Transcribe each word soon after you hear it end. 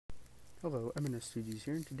Hello, M&S Studios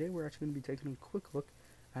here, and today we're actually going to be taking a quick look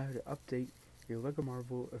at how to update your LEGO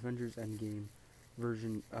Marvel Avengers Endgame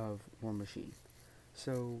version of War Machine.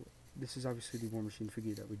 So, this is obviously the War Machine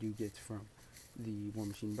figure that we do get from the War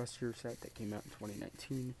Machine Buster set that came out in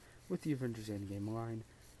 2019 with the Avengers Endgame line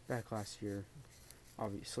back last year,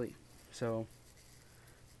 obviously. So,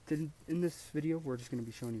 in this video, we're just going to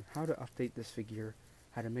be showing you how to update this figure,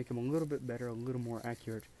 how to make him a little bit better, a little more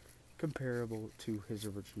accurate, comparable to his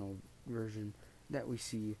original version that we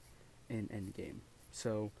see in Endgame.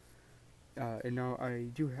 So, and now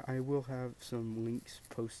I will have some links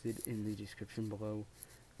posted in the description below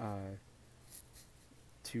uh,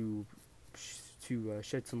 to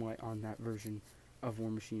shed some light on that version of War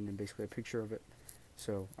Machine and basically a picture of it.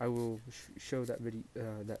 So I will show that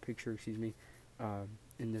that picture, in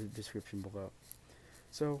the description below.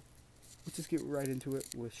 So let's just get right into it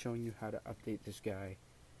with showing you how to update this guy.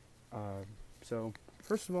 So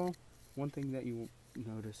first of all, one thing that you will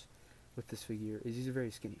notice with this figure is he's a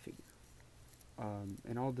very skinny figure.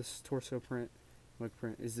 And all this torso print, leg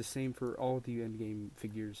print is the same for all the Endgame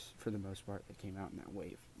figures for the most part that came out in that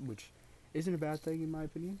wave, which isn't a bad thing in my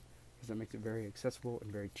opinion, because that makes it very accessible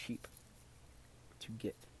and very cheap to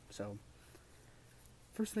get. So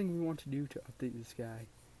first thing we want to do to update this guy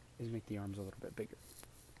is make the arms a little bit bigger.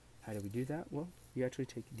 How do we do that? Well, you actually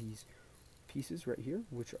take these pieces right here,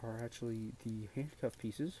 which are actually the handcuff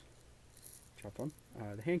pieces. Chop on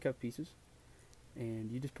the handcuff pieces,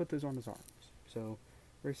 and you just put those on his arms. So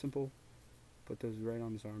very simple. Put those right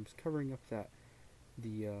on his arms, covering up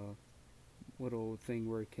the little thing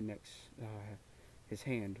where it connects his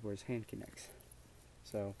hand, where his hand connects.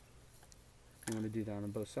 So I'm going to do that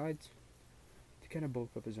on both sides to kind of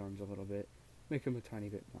bulk up his arms a little bit, make him a tiny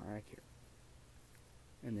bit more accurate.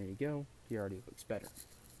 And there you go. He already looks better.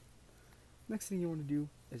 Next thing you want to do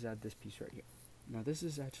is add this piece right here. Now this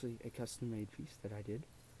is actually a custom made piece that I did.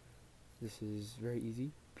 This is very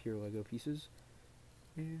easy, pure Lego pieces.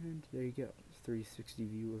 And there you go, 360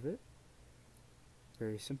 view of it.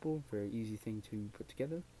 Very simple, very easy thing to put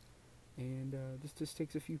together. And this just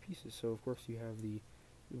takes a few pieces. So of course you have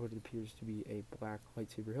what appears to be a black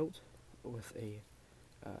lightsaber hilt with a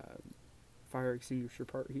fire extinguisher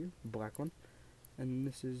part here, black one. And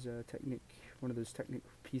this is one of those Technic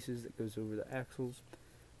pieces that goes over the axles.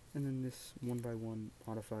 And then this 1x1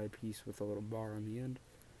 modified piece with a little bar on the end.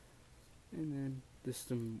 And then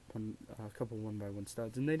just a couple 1x1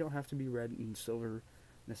 studs. And they don't have to be red and silver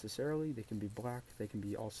necessarily. They can be black, they can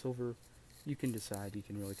be all silver. You can decide, you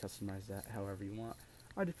can really customize that however you want.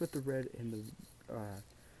 I just put the red and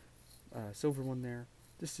the silver one there,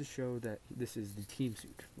 just to show that this is the team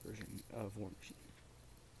suit version of War Machine.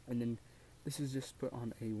 And then this is just put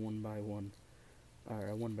on a 1x1 or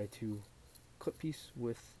a 1x2 clip piece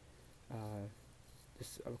with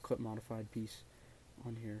this clip modified piece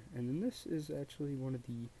on here. And then this is actually one of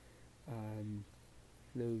the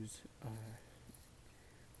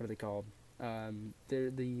what are they called? They're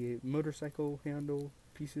the motorcycle handle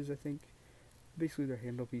pieces, I think. Basically they're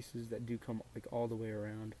handle pieces that do come like all the way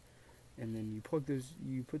around, and then you put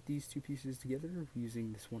these two pieces together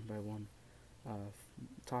using this 1x1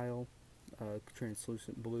 tile,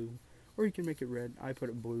 translucent blue, or you can make it red. I put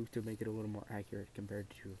it blue to make it a little more accurate compared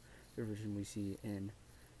to the version we see in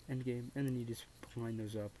Endgame, and then you just line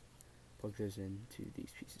those up, plug those into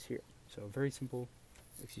these pieces here. So very simple.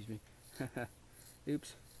 Excuse me.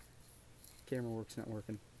 Oops. Camera work's not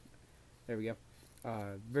working. There we go.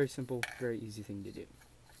 Very simple, very easy thing to do.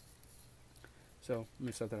 So I'm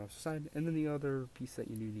going to set that off to the side, and then the other piece that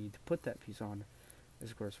you do need to put that piece on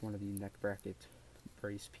is of course one of the neck bracket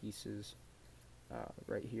brace pieces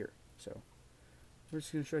right here. So we're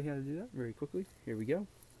just going to show you how to do that very quickly. Here we go.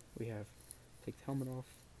 We have take the helmet off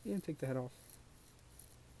and take the head off,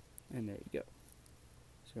 and there you go.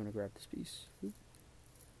 So I'm going to grab this piece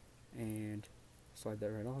and slide that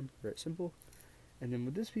right on. Very simple. And then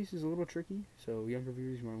with this piece is a little tricky, so younger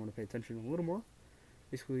viewers, you might want to pay attention a little more.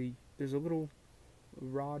 Basically, there's a little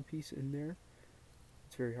rod piece in there.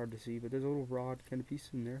 It's very hard to see, but there's a little rod kind of piece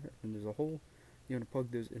in there, and there's a hole. You want to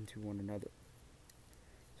plug those into one another.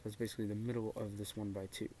 So it's basically the middle of this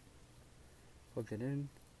 1x2. Plug that in,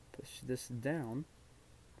 push this down,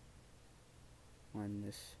 line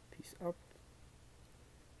this piece up,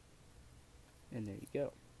 and there you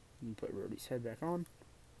go. You put Rhodey's head back on,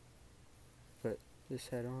 put this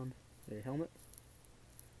head on, their helmet,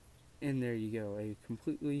 and there you go, a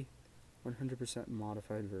completely 100%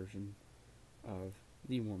 modified version of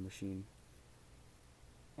the War Machine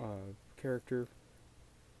character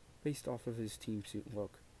based off of his team suit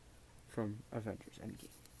look from Avengers Endgame.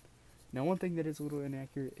 Now one thing that is a little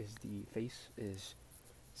inaccurate is the face is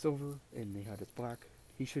silver and the HUD is black.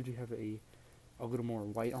 He should have a little more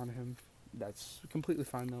white on him. That's completely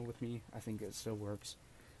fine though with me. I think it still works.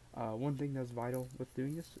 One thing that's vital with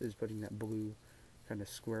doing this is putting that blue kind of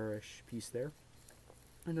squarish piece there.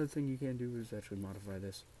 Another thing you can do is actually modify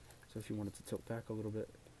this. So if you want it to tilt back a little bit,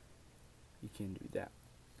 you can do that.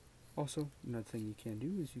 Also, another thing you can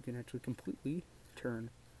do is you can actually completely turn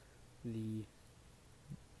the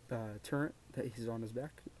turret that is on his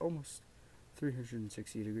back almost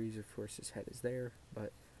 360 degrees. Of course, his head is there,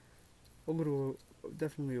 but a little,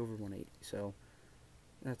 definitely over 180. So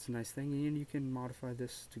that's a nice thing, and you can modify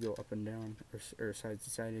this to go up and down or side to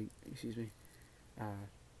side. Excuse me,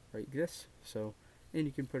 like this. So, and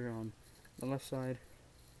you can put it on the left side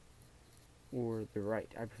or the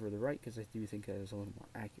right. I prefer the right because I do think that is a little more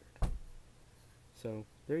accurate. So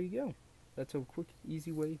there you go. That's a quick,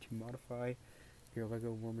 easy way to modify your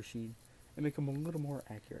Lego War Machine and make them a little more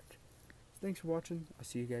accurate. So thanks for watching. I'll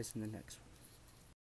see you guys in the next one.